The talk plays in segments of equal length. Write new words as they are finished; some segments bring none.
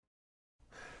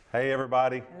Hey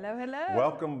everybody. Hello, hello.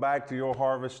 Welcome back to Your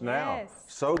Harvest Now. Yes.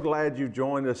 So glad you've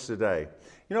joined us today.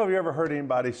 You know, have you ever heard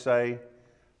anybody say,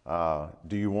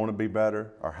 do you want to be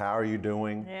better? Or how are you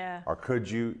doing? Yeah. Or could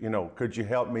you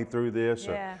help me through this?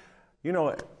 Yeah.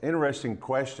 Or, interesting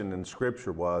question in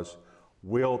Scripture was,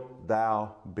 wilt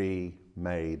thou be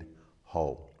made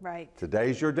whole? Right.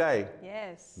 Today's your day.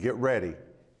 Yes. Get ready.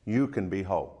 You can be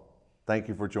whole. Thank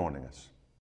you for joining us.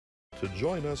 To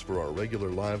join us for our regular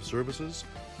live services,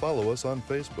 follow us on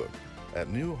Facebook at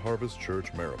New Harvest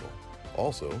Church Maryville.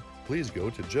 Also, please go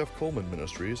to Jeff Coleman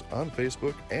Ministries on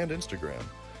Facebook and Instagram,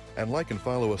 and like and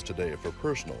follow us today for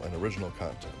personal and original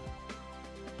content.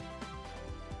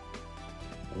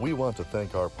 We want to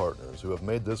thank our partners who have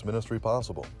made this ministry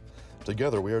possible.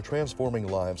 Together, we are transforming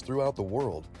lives throughout the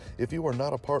world. If you are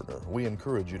not a partner, we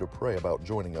encourage you to pray about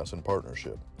joining us in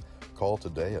partnership. Call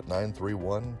today at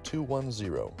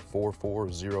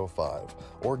 931-210-4405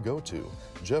 or go to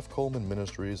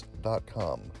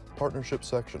jeffcolemanministries.com, partnership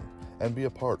section, and be a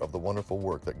part of the wonderful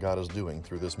work that God is doing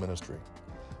through this ministry.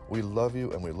 We love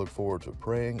you and we look forward to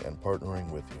praying and partnering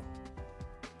with you.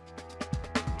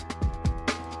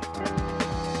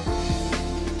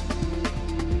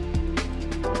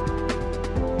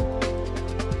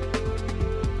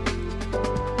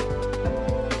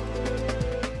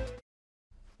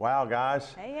 Wow,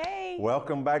 guys. Hey.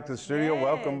 Welcome back to the studio. Yes.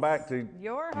 Welcome back to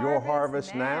Your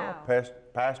Harvest Now.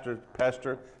 Pastor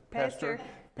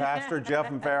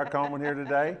Jeff and Farrah Coleman here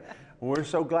today. We're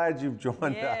so glad you've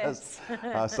joined Yes.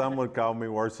 us. Some would call me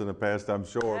worse than a pest, I'm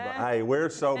sure. But hey, we're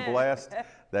so blessed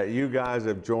that you guys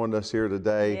have joined us here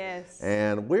today. Yes.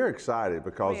 And we're excited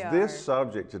because We this are.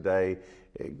 subject today,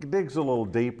 it digs a little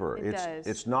deeper. It does.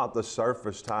 It's not the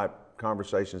surface type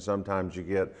conversation sometimes you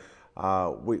get.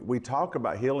 We talk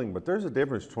about healing, but there's a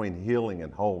difference between healing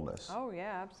and wholeness. Oh,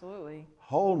 yeah, absolutely.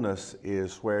 Wholeness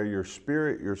is where your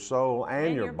spirit, your soul,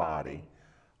 and your body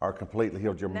are completely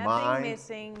healed. Your Nothing mind,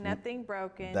 missing, nothing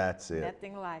broken. that's it.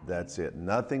 Nothing lacking. That's it.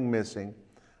 Nothing missing,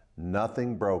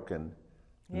 nothing broken,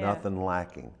 Yeah. nothing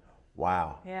lacking.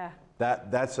 Wow. Yeah.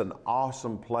 That's an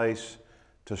awesome place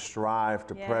to strive,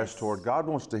 to press Yes. toward. God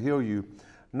wants to heal you,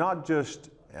 not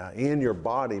just in your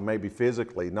body, maybe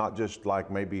physically, not just like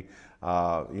maybe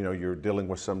you're dealing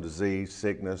with some disease,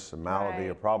 sickness, a malady,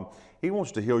 a Right. problem. He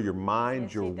wants to heal your mind,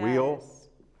 Yes, your he will, does.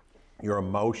 your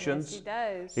emotions. Yes, he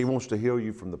does. He wants to heal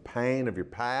you from the pain of your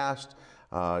past.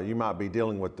 You might be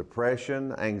dealing with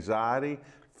depression, anxiety,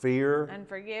 fear,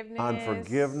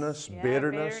 unforgiveness, Yeah,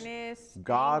 bitterness.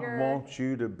 God anger. wants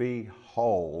you to be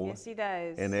whole Yes, he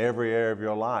does. in every area of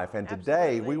your life. And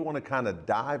today we Absolutely. want to kind of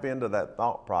dive into that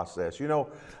thought process.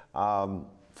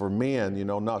 For men,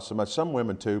 not so much, some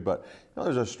women too, but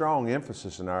there's a strong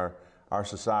emphasis in our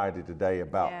society today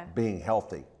about Yeah. being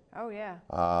healthy, Oh, yeah.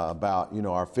 about,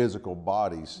 our physical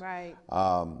bodies. Right.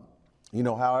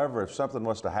 However, if something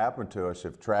was to happen to us,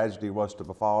 if tragedy was to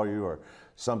befall you or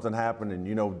something happened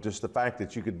and, just the fact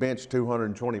that you could bench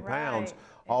 220 pounds Right.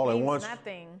 all It at means once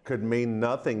nothing. could mean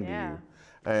nothing to Yeah. you.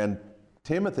 And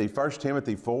 1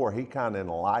 Timothy 4, he kind of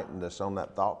enlightened us on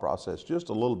that thought process just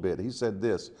a little bit. He said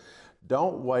this,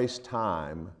 don't waste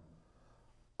time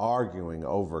arguing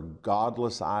over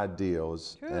godless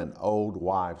ideals and old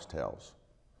wives' tales.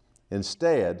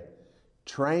 Instead,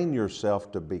 train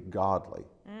yourself to be godly.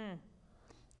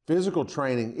 Physical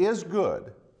training is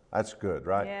good. That's good,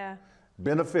 right? Yeah.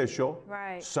 Beneficial.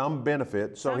 Right. Some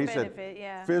benefit. So Some he benefit, said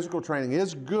yeah. physical training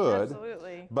is good.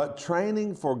 Absolutely. But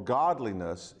training for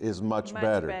godliness is much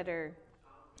better.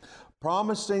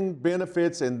 Promising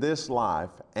benefits in this life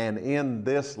and in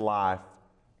this life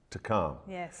to come.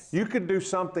 Yes. You could do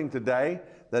something today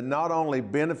that not only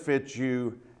benefits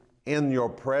you in your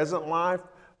present life,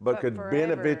 but could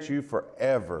benefit forever. you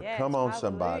forever. Yes, Come on,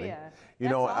 somebody. hallelujah. You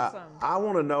That's know, awesome. I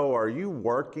want to know, are you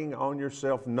working on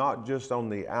yourself not just on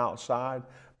the outside,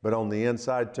 but on the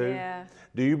inside too? Yeah.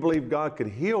 Do you believe God could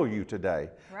heal you today?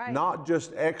 Right. Not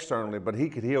just externally, but He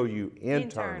could heal you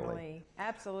internally.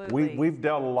 Absolutely. We've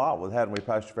dealt a lot with, hadn't we,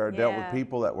 Pastor Farrah? Dealt with Yeah.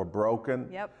 people that were broken,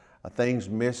 Yep. Things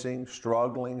missing,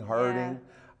 struggling, hurting,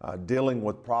 dealing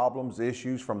with problems,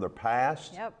 issues from their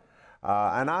past. Yep.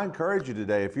 And I encourage you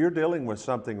today, if you're dealing with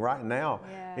something right now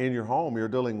in your home, you're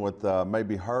dealing with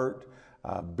maybe hurt,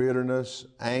 bitterness,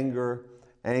 anger,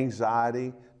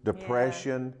 anxiety,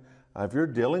 depression, if you're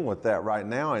dealing with that right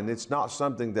now, and it's not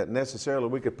something that necessarily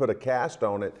we could put a cast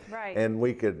on it, Right. and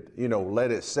we could,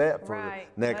 let it set for Right.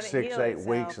 the next Let it 6, heal 8 weeks,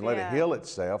 itself, and let it heal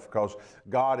itself, because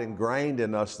God ingrained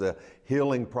in us the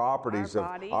healing properties Our of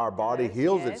body our body does,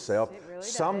 heals yes, itself. it really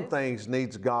Some does. things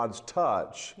needs God's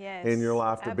touch Yes, in your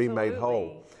life to be made whole.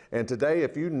 absolutely. And today,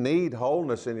 if you need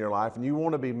wholeness in your life and you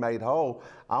want to be made whole,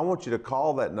 I want you to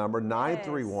call that number,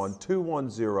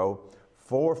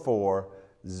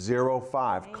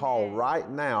 931-210-4405. Call Amen. right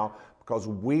now, because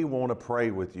we want to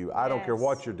pray with you. I don't care Yes.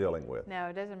 what you're dealing with. No,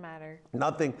 it doesn't matter.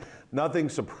 Nothing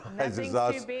surprises Nothing's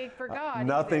us. too big for God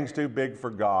Nothing's either. too big for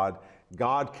God.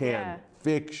 God can Yeah.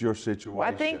 fix your situation. Well,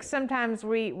 I think sometimes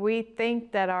we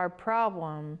think that our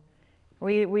problem,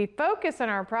 we focus on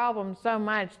our problem so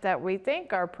much that we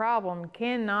think our problem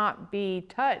cannot be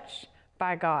touched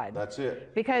by God. That's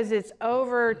it. Because it's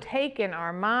overtaken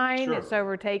our mind, Sure. it's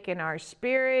overtaken our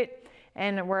spirit,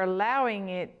 and we're allowing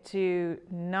it to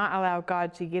not allow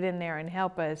God to get in there and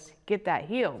help us get that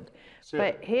healed. That's it.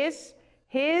 But his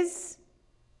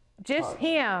just Touch.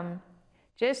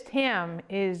 him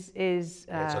is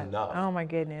That's enough. Oh my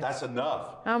goodness. That's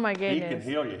enough. Oh my He goodness. can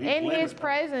heal you. He's In his limited.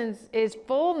 presence is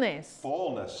fullness.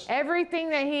 Fullness. Everything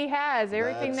that he has,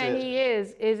 everything That's that it. he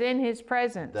is in his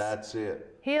presence. That's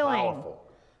it. Healing. Powerful.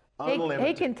 He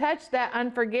Unlimited. can touch that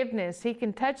unforgiveness. He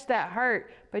can touch that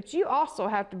hurt. But you also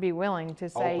have to be willing to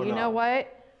say, Open you know up. what?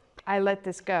 I let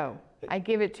this go. I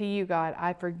give it to you, God.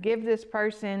 I forgive this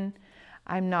person.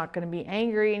 I'm not going to be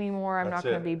angry anymore. I'm That's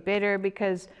not going it. to be bitter,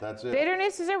 because That's it.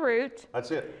 bitterness is a root.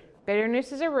 That's it.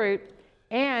 Bitterness is a root,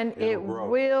 and it It'll grow.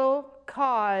 will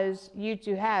cause you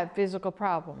to have physical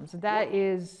problems.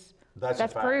 That's That's a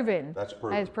fact. proven. That's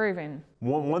proven. That is proven.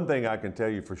 One thing I can tell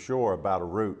you for sure about a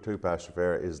root too, Pastor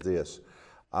Farrah, is this.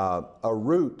 A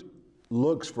root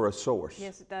looks for a source.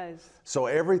 Yes, it does. So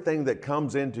everything that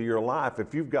comes into your life,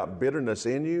 if you've got bitterness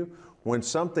in you, when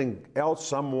something else,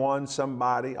 someone,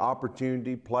 somebody,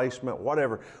 opportunity, placement,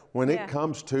 whatever, when Yeah. it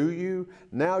comes to you,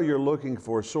 now you're looking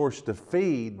for a source to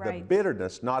feed the Right.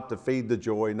 bitterness, not to feed the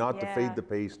joy, not to Yeah. feed the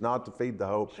peace, not to feed the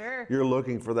hope. Sure. You're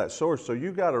looking for that source. So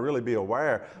you got to really be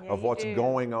aware Yeah, of you what's do.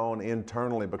 going on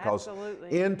internally, because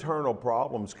Absolutely. internal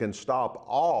problems can stop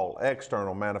all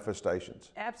external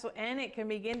manifestations. Absolutely, and it can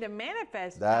begin to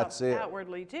manifest That's it.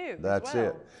 outwardly too. as That's well.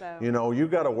 it. So, You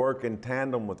got to work in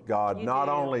tandem with God, You not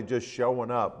do. only just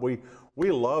showing up. We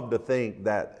love to think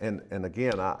that, and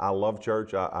again, I love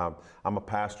church. I'm a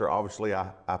pastor. Obviously, I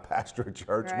pastor a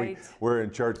church. Right. We're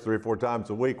in church 3 or 4 times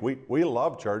a week. We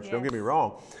love church, don't get me Yes.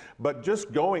 wrong. But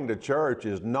just going to church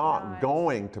is not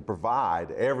going to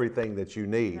provide everything that you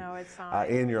need No, it's not.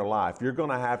 in your life. You're going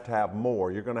to have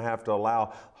more. You're going to have to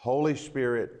allow Holy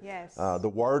Spirit, Yes. the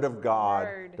Word of God,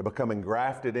 Word. to become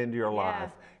engrafted into your Yeah.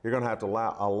 life. You're going to have to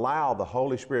allow the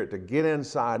Holy Spirit to get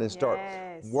inside and start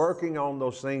Yes. working on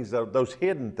those things, those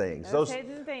hidden things. Those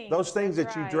hidden things, Those things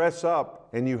that's that you right. dress up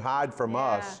and you hide from Yeah.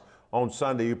 us on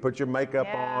Sunday. You put your makeup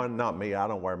Yeah. on. Not me, I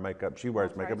don't wear makeup. She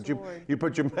wears Oh, makeup. praise But the Lord. you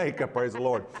put your makeup, praise the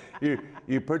Lord.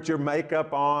 You put your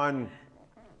makeup on.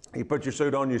 You put your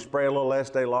suit on, you spray a little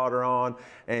Estee Lauder on,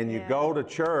 and you Yeah. go to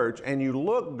church and you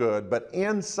look good, but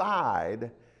inside,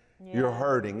 you're Yeah.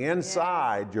 hurting.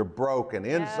 Inside, you're broken.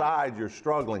 Inside, you're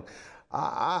struggling.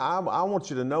 I want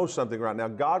you to know something right now.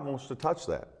 God wants to touch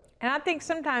that. And I think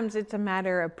sometimes it's a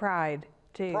matter of pride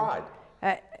too. Pride.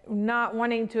 Not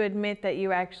wanting to admit that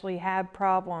you actually have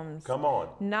problems. Come on.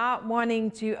 Not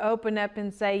wanting to open up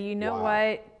and say, you know Wow.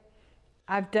 what,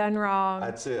 I've done wrong.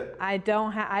 That's it. I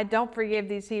don't forgive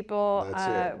these people.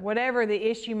 That's it. Whatever the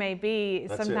issue may be,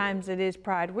 That's sometimes it is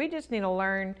pride. We just need to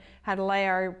learn how to lay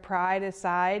our pride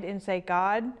aside and say,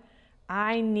 God,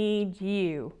 I need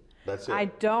you. That's it. I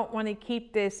don't want to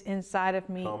keep this inside of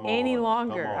me Come any on,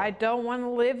 longer. come on. I don't want to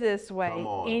live this way Come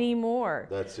on. anymore.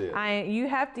 That's it. You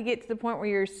have to get to the point where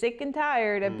you're sick and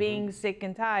tired of being sick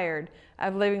and tired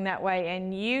of living that way,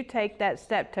 and you take that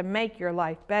step to make your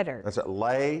life better. That's it.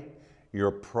 Lay your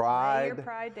pride,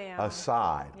 down.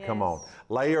 aside. Come on. Yes.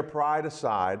 Lay your pride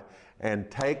aside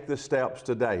and take the steps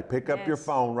today. Pick up your Yes.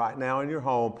 phone right now in your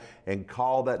home and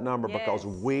call that number, because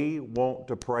Yes. we want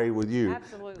to pray with you.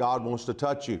 Absolutely. God wants to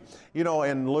touch you.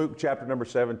 In Luke chapter number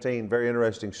 17, very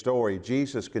interesting story.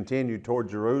 Jesus continued toward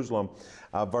Jerusalem,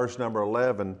 verse number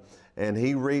 11, and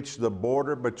he reached the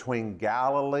border between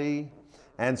Galilee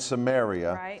and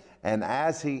Samaria. Right. And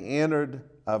as he entered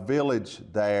a village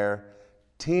there,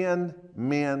 10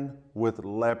 men with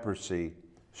leprosy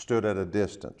stood at a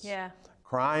distance, Yeah.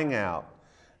 crying out,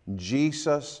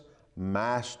 Jesus,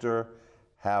 Master,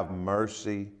 have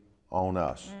mercy on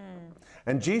us.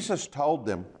 And Jesus told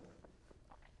them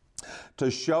to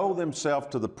show themselves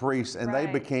to the priests, and they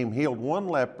Right. became healed. One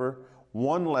leper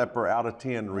 1 leper out of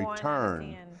 10 1 out of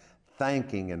returned 10.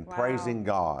 thanking and Wow. praising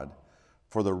God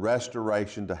for the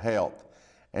restoration to health.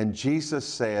 And Jesus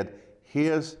said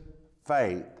his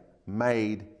faith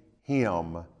made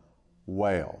him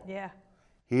well. Yeah.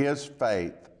 His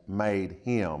faith made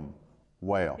him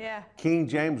well. Yeah. King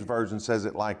James Version says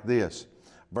it like this,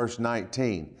 verse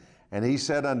 19. And he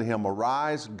said unto him,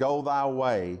 Arise, go thy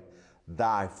way,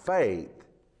 thy faith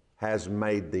has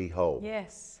made thee whole.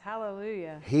 Yes.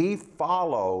 Hallelujah. He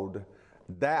followed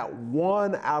that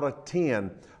 1 out of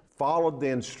 10, followed the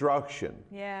instruction.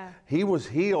 Yeah. He was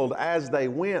healed as they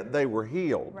went, they were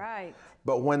healed. Right.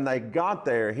 But when they got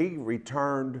there, he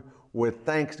returned with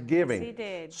thanksgiving. Yes, he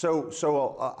did.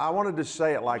 So I wanted to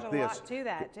say it like There's a this. lot to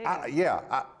that, too.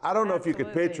 I don't know if you could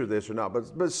Absolutely. picture this or not,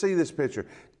 but see this picture.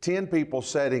 10 people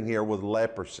sitting here with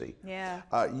leprosy. Yeah.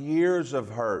 Years of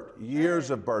hurt,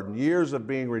 years of burden, years of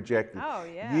being rejected. Oh,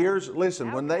 yeah. Years,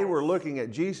 listen, when they were Outcasts. looking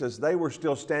at Jesus, they were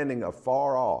still standing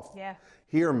afar off. Yeah.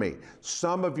 Hear me.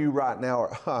 Some of you right now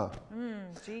are,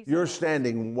 Jesus. you're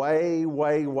standing way,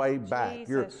 way, way back.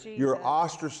 Jesus, You're Jesus.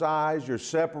 ostracized, you're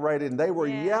separated, and they were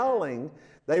Yeah. yelling,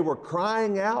 they were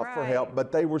crying out for Right. help,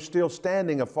 but they were still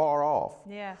standing afar off.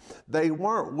 Yeah. They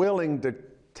weren't willing to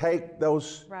take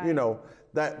those, Right. you know,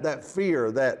 that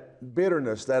fear, that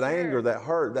bitterness, that anger, that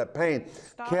hurt, that pain,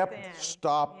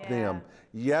 stopped Yeah. them.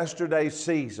 Yesterday's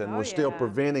season Oh, was still yeah.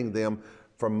 preventing them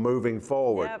from moving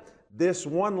forward. Yep. This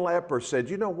one leper said,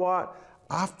 you know what?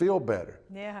 I feel better.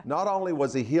 Yeah. Not only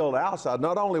was he healed outside,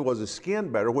 not only was his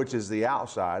skin better, which is the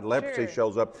outside, leprosy Sure.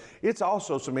 shows up, it's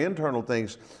also some internal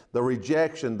things, the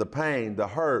rejection, the pain, the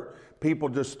hurt, people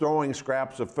just throwing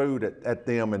scraps of food at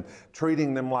them and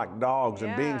treating them like dogs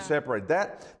and being Yeah. separated.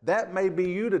 That may be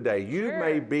you today. You Sure.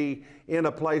 may be in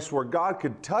a place where God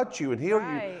could touch you and heal you,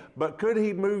 Right. but could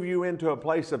he move you into a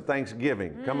place of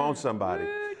thanksgiving? Come on, somebody.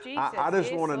 Ooh, Jesus. I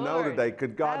just Yes, want to know Lord. today,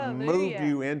 could God move Hallelujah.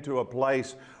 you into a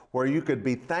place where you could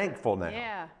be thankful now?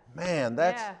 Yeah. Man,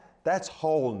 Yeah. that's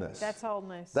wholeness. That's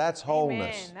wholeness. That's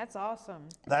wholeness. Amen. That's awesome.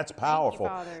 That's powerful.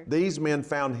 Father. These men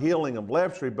found healing of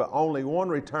leprosy, but only one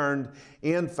returned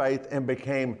in faith and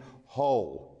became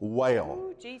whole, well.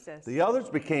 Ooh, Jesus. The others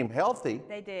became healthy.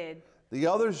 They did. The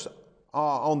others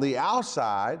on the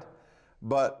outside,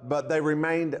 but they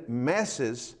remained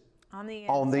messes On the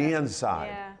inside. on the inside.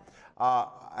 Yeah.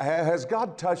 Has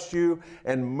God touched you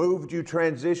and moved you,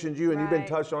 transitioned you, and you've been Right.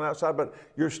 touched on the outside, but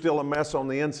you're still a mess on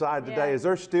the inside today? Yeah. Is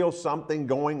there still something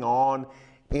going on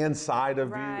inside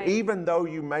of Right. you? Even though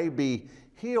you may be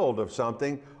healed of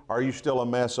something, are you still a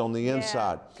mess on the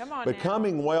inside? Come on now.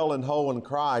 Becoming well and whole in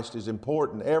Christ is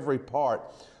important. Every part,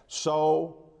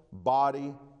 soul,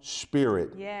 body,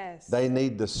 spirit. Yes. They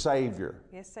need the Savior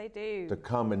Yes, they do. to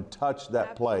come and touch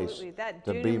that place Absolutely. That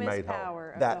to be dunamis made power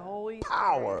whole. of That the Holy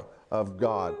power Spirit. of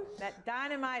God. That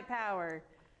dynamite power.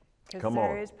 Because Come there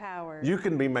on. is power. You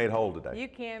can be made whole today, You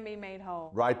can be made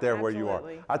whole. right there where you are.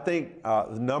 Absolutely. I think the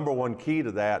number one key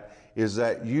to that is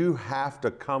that you have to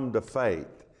come to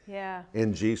faith Yeah.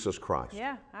 in Jesus Christ.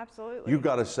 Yeah, absolutely. You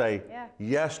got to say Yeah.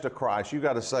 yes to Christ. You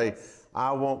got to say,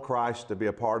 I want Christ to be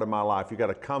a part of my life. You got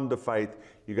to come to faith.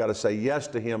 You got to say yes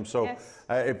to Him. So, Yes.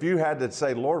 if you had to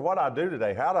say, Lord, what do I do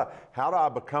today? How do I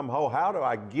become whole? How do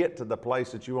I get to the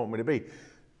place that you want me to be?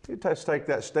 You just take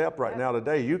that step right now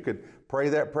today. You could pray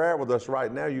that prayer with us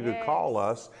right now. You could call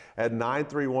us at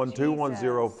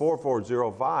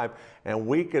 931-210-4405, and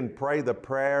we can pray the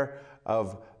prayer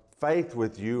of faith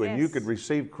with you, and you Yes. could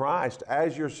receive Christ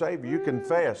as your Savior. You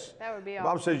confess. That would be The Bible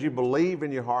awesome. says you believe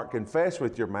in your heart, confess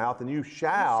with your mouth, and you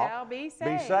shall be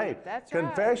saved. That's right.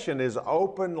 Confession is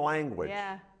open language.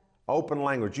 Yeah. Open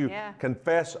language. You Yeah.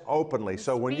 confess openly.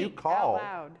 So when you speak call, out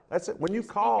loud. that's it. When you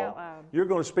speak call, out loud. you're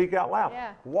going to speak out loud.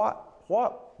 Yeah. What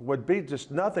would be just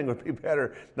nothing would be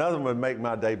better. Nothing would make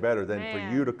my day better than for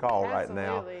Man, you to call right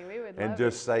now absolutely. We would and love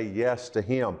just say yes to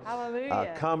Him.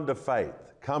 Hallelujah. Come to faith.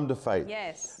 Come to faith.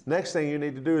 Yes. Next thing you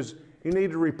need to do is you need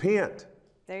to repent.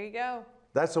 There you go.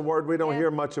 That's a word we don't Yeah.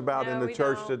 hear much about No, in the we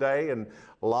church don't. today. And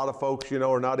a lot of folks,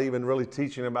 are not even really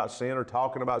teaching about sin or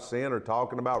talking about sin or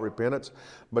talking about repentance.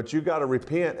 But you got to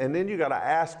repent, and then you got to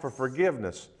ask for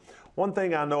forgiveness. One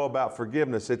thing I know about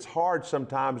forgiveness, it's hard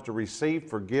sometimes to receive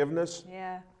forgiveness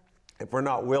Yeah. if we're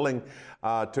not willing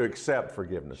to accept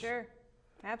forgiveness. Sure.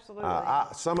 Absolutely.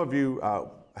 Some of you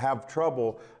have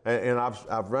trouble, and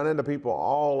I've run into people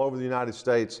all over the United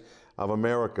States of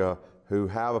America who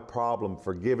have a problem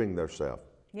forgiving themselves.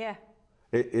 yeah.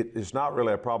 It's not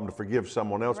really a problem to forgive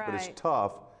someone else, but it's Right.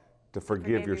 tough to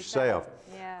forgive yourself.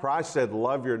 Yeah. Christ said,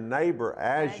 love your neighbor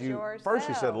as you. First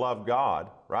he said, yourself. love God,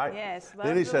 right? Yes, Then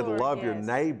love he the said, Lord, love your yes.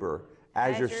 neighbor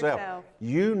as As yourself. yourself.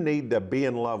 You need to be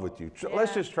in love with you.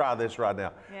 Let's Yeah. just try this right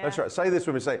now. Yeah. Let's try. Say this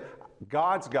with me. Say,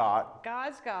 God's got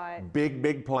God's got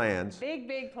big plans.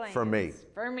 big plans For me.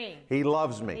 For me. He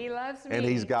loves me. He loves And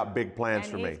me. He's got big plans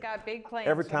And for me. He's got big plans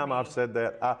Every for time me. I've said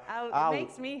that, It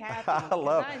makes me happy. I 'cause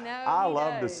love, I know I He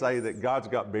love to does. say that God's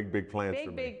got big plans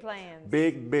for me. Big plans.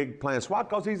 Big plans. Why?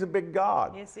 Because He's a big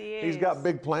God. Yes, He He's got is.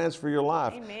 big plans for your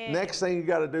life. Amen. Next thing you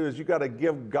got to do is you got to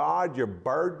give God your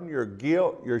burden, your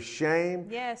guilt, your shame,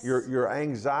 Yes. your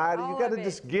anxiety. All You got to of it.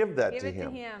 just give that Give to it to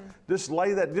Him. Him. Just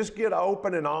lay that. Just get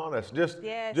open and honest.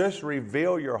 Yes. Just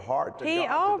reveal your heart to He God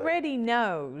today. already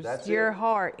knows That's your it.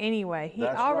 heart anyway. He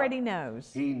That's already right.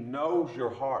 knows. He knows your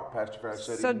heart, Pastor Farris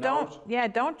said. So He knows.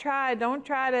 don't try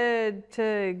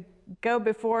to go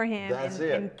before Him That's and,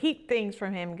 it. and keep things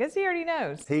from Him because He already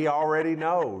knows. He already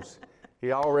knows.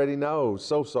 He already knows.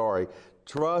 So sorry.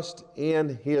 Trust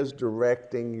in His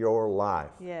directing your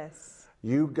life. Yes.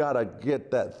 You got to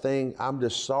get that thing. I'm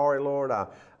just sorry, Lord. I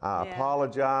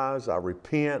apologize. I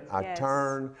repent. I Yes.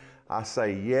 turn. I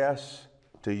say yes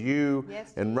to you.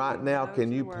 Yes to and right you. now, No can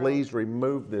to you the world. please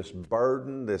remove this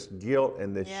burden, this guilt,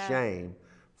 and this Yeah. shame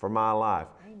from my life?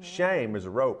 Shame is a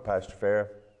rope, Pastor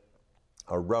Fair.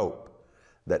 A rope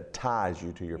that ties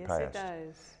you to your Yes, past. it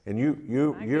does. And you're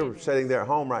goodness. sitting there at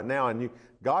home right now, and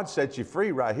God set you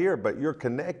free right here, but you're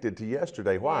connected to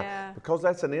yesterday. Why? Yeah. Because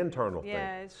that's an internal thing.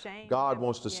 Yeah, it's shame. God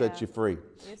wants to set Yeah. you free.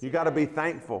 Yes, You He got to be does.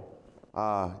 thankful.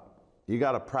 You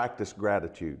got to practice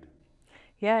gratitude.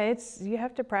 Yeah, you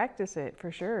have to practice it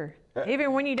for sure.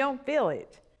 Even when you don't feel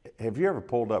it. Have you ever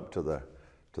pulled up to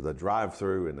the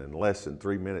drive-through and in less than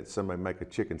 3 minutes somebody make a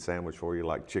chicken sandwich for you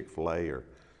like Chick-fil-A, or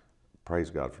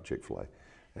praise God for Chick-fil-A.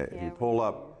 Yeah,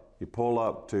 You pull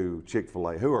up to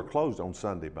Chick-fil-A, who are closed on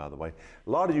Sunday, by the way. A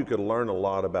lot of you could learn a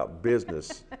lot about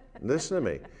business. Listen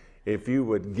to me. If you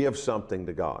would give something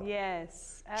to God.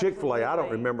 Yes. Chick-fil-A, I don't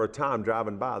absolutely. remember a time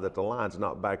driving by that the line's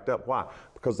not backed up. Why?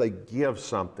 Because they give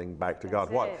something back to God.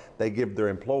 That's What? it. They give their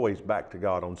employees back to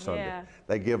God on Sunday.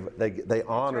 Yeah. They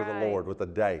honor the right. Lord with a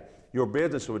day. Your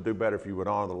business would do better if you would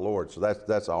honor the Lord. So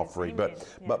that's all free. amen.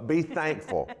 But be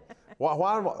thankful.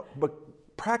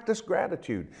 But practice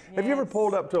gratitude. Have you ever Yes.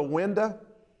 pulled up to a window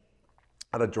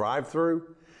at a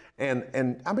drive-through?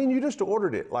 And I mean, you just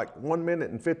ordered it like 1 minute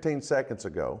and 15 seconds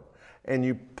ago, and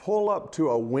you pull up to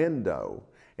a window,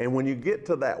 and when you get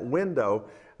to that window,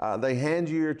 they hand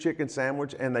you your chicken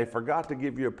sandwich, and they forgot to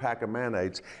give you a pack of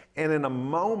mayonnaise. And in a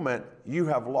moment, you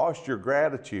have lost your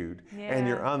gratitude and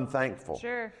you're Yeah. unthankful.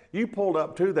 Sure. You pulled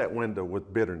up to that window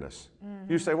with bitterness.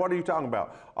 You say, what are you talking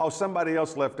about? Oh, somebody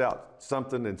else left out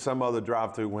something in some other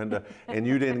drive-through window and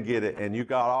you didn't get it, and you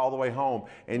got all the way home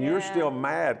and you're Yeah. still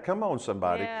mad. Come on,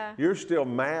 somebody. Yeah. You're still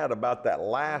mad about that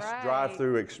last Right.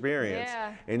 drive-through experience,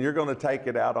 Yeah. and you're going to take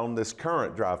it out on this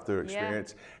current drive-through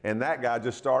experience. And that guy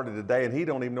just started today and he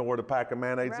don't even know where the pack of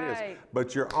mayonnaise is. Right.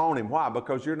 But you're on him. Why?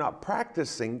 Because you're not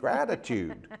practicing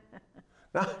gratitude.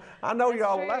 Now, I know That's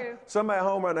y'all laugh. true. Somebody at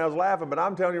home right now is laughing, but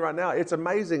I'm telling you right now, it's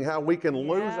amazing how we can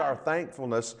lose Yeah. our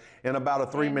thankfulness in about a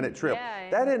 3-minute trip. yeah,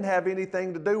 That didn't have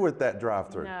anything to do with that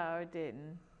drive-through. No, it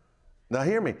didn't. Now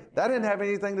hear me. That didn't have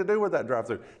anything to do with that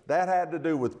drive-through. That had to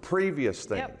do with previous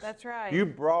things. Yep, that's right. You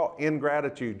brought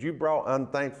ingratitude. You brought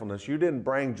unthankfulness. You didn't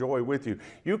bring joy with you.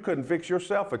 You couldn't fix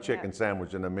yourself a chicken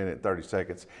sandwich in 1 minute and 30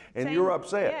 seconds, and Same- you're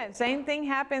upset. Yeah, same thing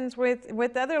happens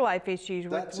with other life issues,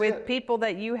 That's with it. people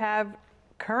that you have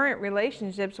current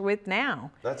relationships with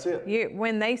now. That's it.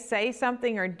 When they say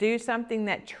something or do something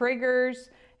that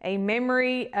triggers a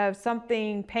memory of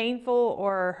something painful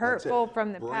or That's it. hurtful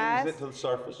from the Brings past, it to the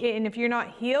surface. and if you're not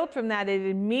healed from that, it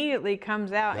immediately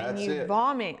comes out and That's you it.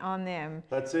 vomit on them.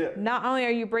 That's it. Not only are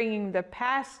you bringing the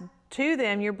past to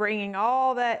them, you're bringing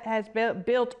all that has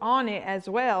built on it as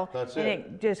well. That's and it.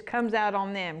 it just comes out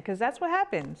on them, because that's what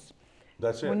happens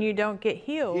That's it. when you don't get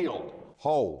healed. Healed.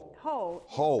 Whole. Whole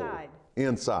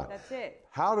Inside. That's it.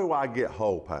 How do I get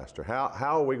whole, Pastor? How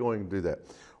are we going to do that?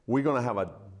 We're going to have a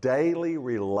daily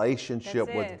relationship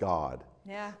That's with it. God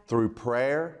Yeah. through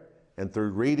prayer and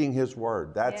through reading His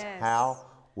Word. That's Yes. how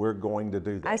we're going to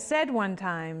do that. I said one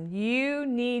time, you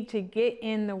need to get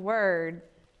in the Word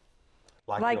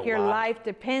like your life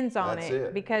depends on That's it,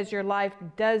 it. because your life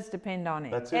does depend on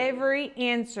it. That's it. Every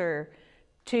answer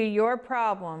to your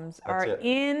problems are it.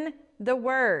 in the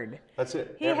Word. That's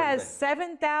it. He has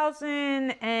Everything.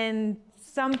 7,000 and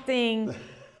something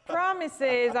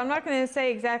promises. I'm not going to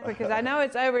say exactly because I know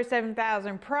it's over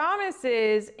 7,000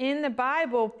 promises in the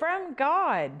Bible from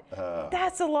God. That's a lot of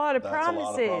That's a lot of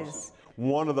promises. promises.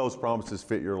 One of those promises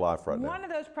fit your life right now. One of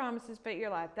those promises fit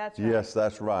your life. That's right. Yes,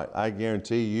 that's right. I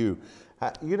guarantee you.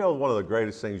 You know, one of the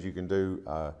greatest things you can do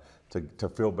to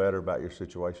feel better about your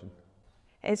situation?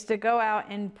 It's to go out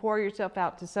and pour yourself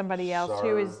out to somebody else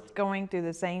who is going through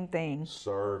the same thing.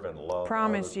 Serve and love.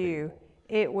 Promise other you, people.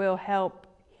 it will help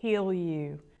heal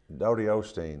you. Dodie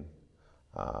Osteen.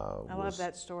 I love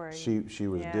that story. She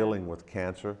was dealing with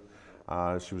cancer.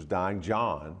 She was dying.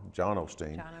 John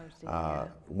Osteen,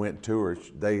 went to her.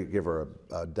 They give her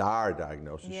a dire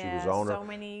diagnosis. Yeah, she was on so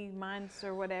many months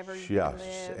or whatever.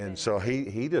 Yes, and so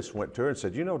he just went to her and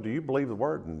said, you know, do you believe the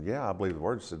word? And yeah, I believe the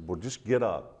word. He said, well, just get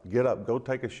up, go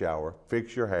take a shower,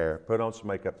 fix your hair, put on some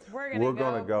makeup. We're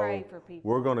gonna go pray for people.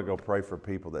 We're going to go pray for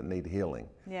people that need healing.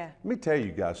 Yeah. Let me tell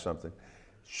you guys something.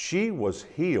 She was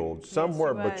healed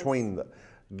somewhere between the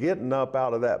getting up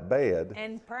out of that bed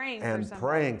and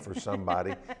praying for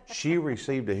somebody. She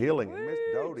received a healing. And Miss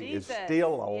Dodie is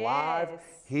still alive,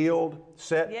 healed,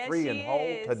 set free, and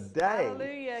whole today.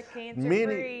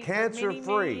 Hallelujah.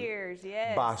 Cancer-free years.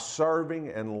 by serving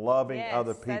and loving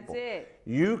other people. That's it.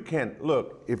 You can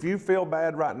look. If you feel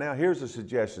bad right now, here's a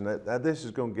suggestion that this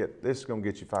is going to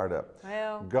get you fired up.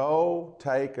 Well, go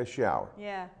take a shower.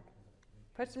 Yeah.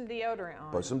 Put some deodorant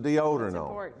on. Put some deodorant That's on.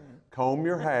 important. Comb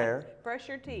your hair. Brush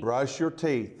your teeth. Brush your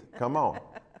teeth. Come on.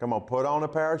 Come on. Put on a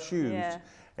pair of shoes. Yeah.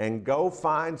 And go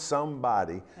find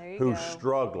somebody who's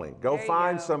struggling. Go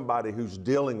find somebody who's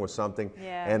dealing with something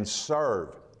and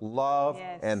serve, love,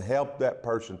 and help that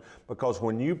person. Because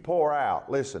when you pour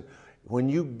out, listen, when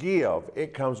you give,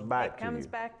 it comes back to you. It comes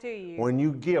back to you. When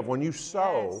you give, when you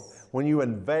sow, when you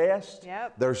invest,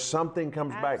 there's something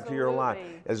comes back to your life.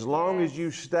 As long as you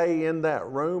stay in that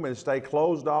room and stay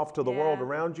closed off to the world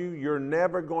around you, you're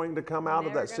never going to come out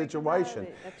of that situation.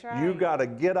 That's right. You got to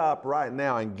get up right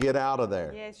now and get out of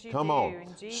there. Yes, you come do. on, In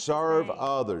Jesus' serve name.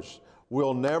 others.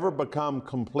 We'll never become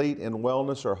complete in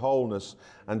wellness or wholeness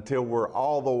until we're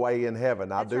all the way in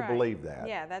heaven. I do believe that.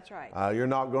 Yeah, that's right. You're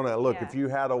not going to, look, if you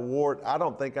had a wart, I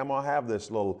don't think I'm going to have this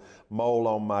little mole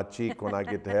on my cheek when I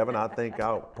get to heaven. I think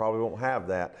I probably won't have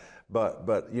that.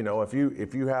 But you know, if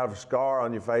you have a scar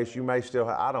on your face, you may still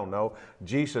have, I don't know.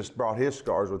 Jesus brought his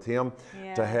scars with him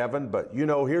to heaven. But you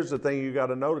know, here's the thing you got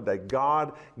to know today.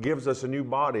 God gives us a new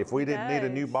body. If we didn't need a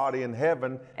new body in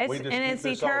heaven, we just and it's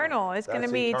eternal. It's going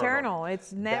to be eternal.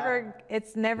 It's never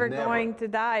going to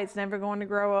die. It's never going to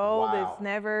grow old.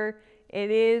 Wow.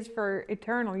 It is for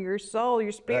eternal. Your soul,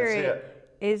 your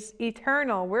spirit is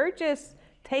eternal. We're just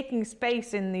taking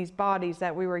space in these bodies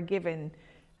that we were given.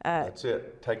 That's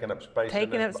it. Taking up space.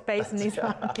 In these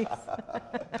bodies.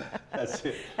 That's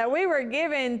it. That we were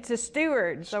given to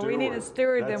steward, so we need to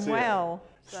steward them well.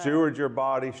 So. Steward your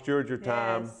body, steward your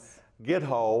time. Get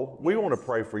whole. We want to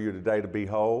pray for you today to be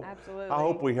whole. Absolutely. I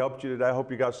hope we helped you today. I hope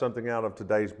you got something out of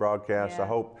today's broadcast. I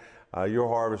hope your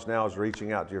harvest now is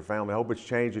reaching out to your family. I hope it's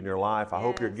changing your life. I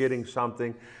hope you're getting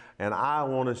something. And I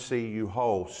want to see you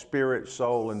whole, spirit,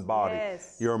 soul, and body.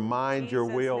 Your mind, your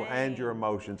will, and your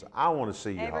emotions. I want to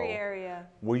see you whole. Every area.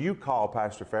 Will you call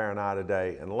Pastor Farrah and I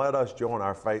today and let us join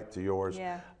our faith to yours?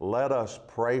 Let us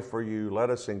pray for you.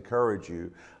 Let us encourage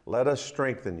you. Let us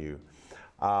strengthen you.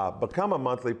 Become a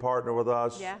monthly partner with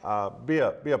us. Be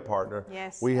a partner.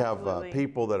 We have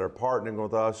people that are partnering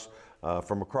with us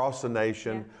from across the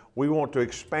nation. We want to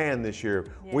expand this year.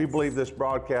 We believe this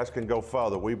broadcast can go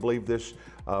further. We believe this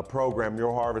program,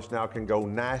 Your Harvest Now, can go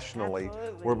nationally.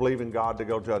 We're believing God to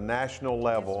go to a national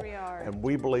level. We are. And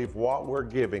we believe what we're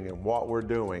giving and what we're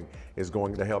doing is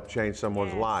going to help change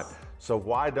someone's life. So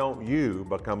why don't you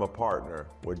become a partner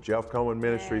with Jeff Coleman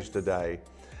Ministries today?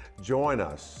 Join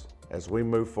us as we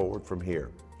move forward from here.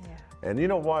 And you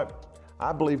know what?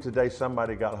 I believe today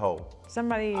somebody got whole.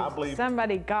 Somebody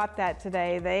got that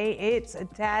today. It's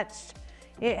attached.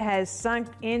 It has sunk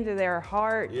into their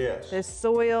heart, the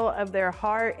soil of their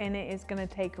heart, and it is going to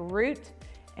take root,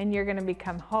 and you're going to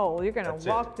become whole. You're going to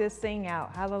walk this thing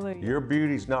out. Hallelujah. Your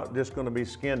beauty's not just going to be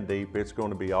skin deep. It's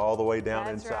going to be all the way down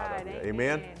inside of you.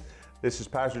 Amen. This is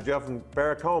Pastor Jeff and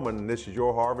Farrah Coleman, and this is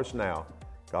Your Harvest Now.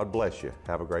 God bless you.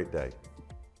 Have a great day.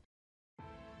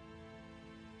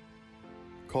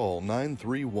 Call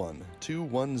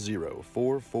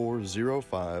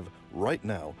 931-210-4405 right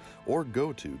now or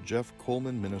go to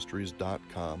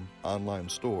jeffcolemanministries.com online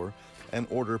store and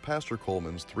order Pastor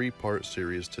Coleman's 3-part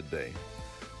series today.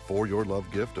 For your love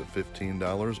gift of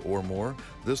 $15 or more,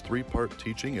 this 3-part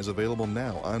teaching is available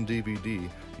now on DVD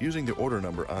using the order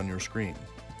number on your screen.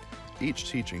 Each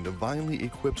teaching divinely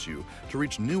equips you to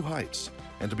reach new heights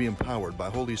and to be empowered by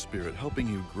Holy Spirit, helping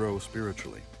you grow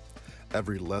spiritually.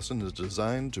 Every lesson is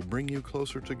designed to bring you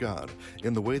closer to God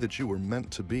in the way that you were meant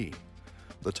to be.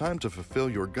 The time to fulfill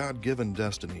your God-given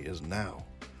destiny is now.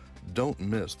 Don't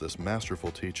miss this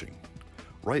masterful teaching.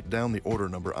 Write down the order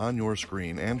number on your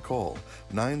screen and call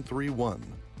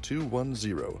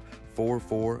 931-210-4405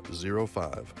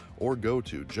 4405 or go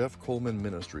to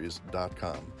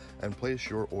jeffcolemanministries.com and place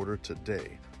your order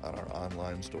today on our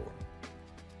online store.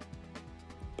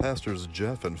 Pastors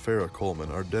Jeff and Farah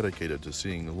Coleman are dedicated to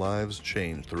seeing lives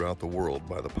changed throughout the world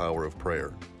by the power of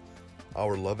prayer.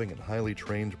 Our loving and highly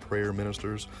trained prayer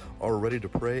ministers are ready to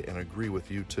pray and agree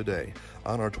with you today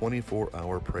on our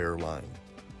 24-hour prayer line.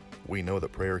 We know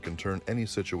that prayer can turn any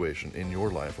situation in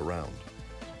your life around.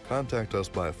 Contact us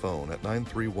by phone at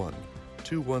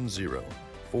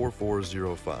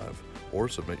 931-210-4405 or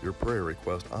submit your prayer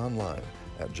request online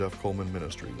at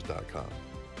jeffcolemanministries.com.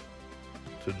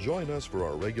 To join us for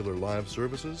our regular live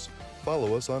services,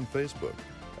 follow us on Facebook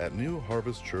at New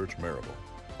Harvest Church Maryville.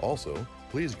 Also,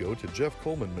 please go to Jeff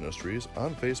Coleman Ministries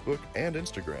on Facebook and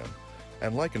Instagram,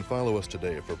 and like and follow us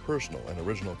today for personal and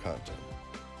original content.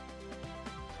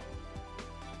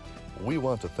 We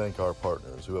want to thank our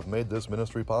partners who have made this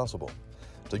ministry possible.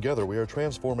 Together, we are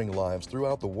transforming lives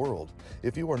throughout the world.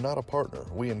 If you are not a partner,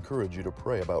 we encourage you to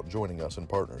pray about joining us in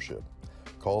partnership.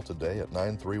 Call today at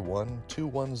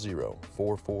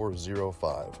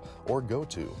 931-210-4405 or go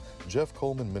to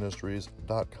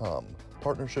jeffcolemanministries.com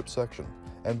partnership section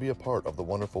and be a part of the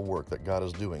wonderful work that God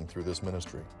is doing through this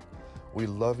ministry. We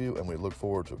love you and we look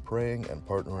forward to praying and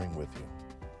partnering with you.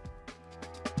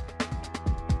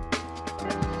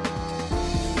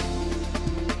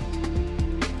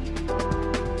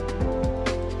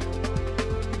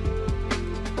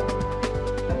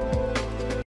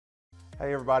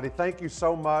 Hey everybody, thank you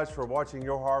so much for watching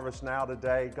Your Harvest Now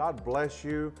today. God bless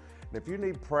you. And if you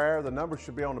need prayer, the number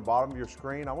should be on the bottom of your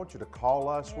screen. I want you to call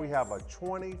us. Yes. We have a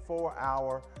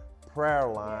 24-hour prayer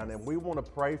line, and we want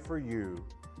to pray for you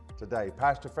today.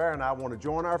 Pastor Farah and I want to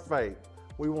join our faith.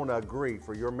 We want to agree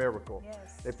for your miracle.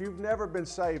 Yes. If you've never been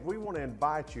saved, we want to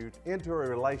invite you into a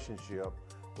relationship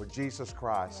with Jesus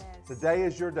Christ. Yes. Today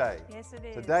is your day. Yes, it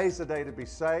is. Today's the day to be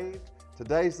saved.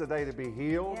 Today's the day to be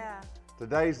healed. Yeah.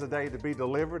 Today's the day to be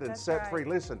delivered and That's set right. free.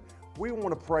 Listen, we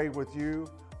want to pray with you.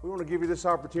 We want to give you this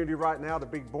opportunity right now to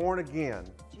be born again.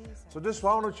 Jesus. So just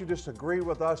why don't you just agree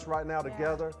with us right now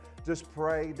together? Just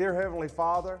pray. Dear Heavenly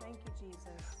Father, Thank you, Jesus.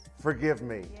 forgive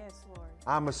me. Yes, Lord.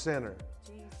 I'm a sinner.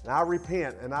 Jesus. And I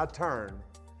repent and I turn,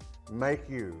 make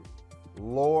you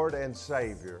Lord and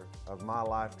Savior of my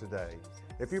life today.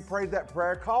 If you prayed that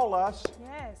prayer, call us.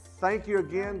 Yes. Thank you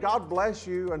again. God bless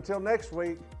you. Until next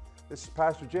week, this is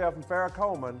Pastor Jeff and Farah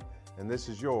Coleman, and this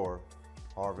is Your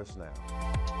Harvest Now.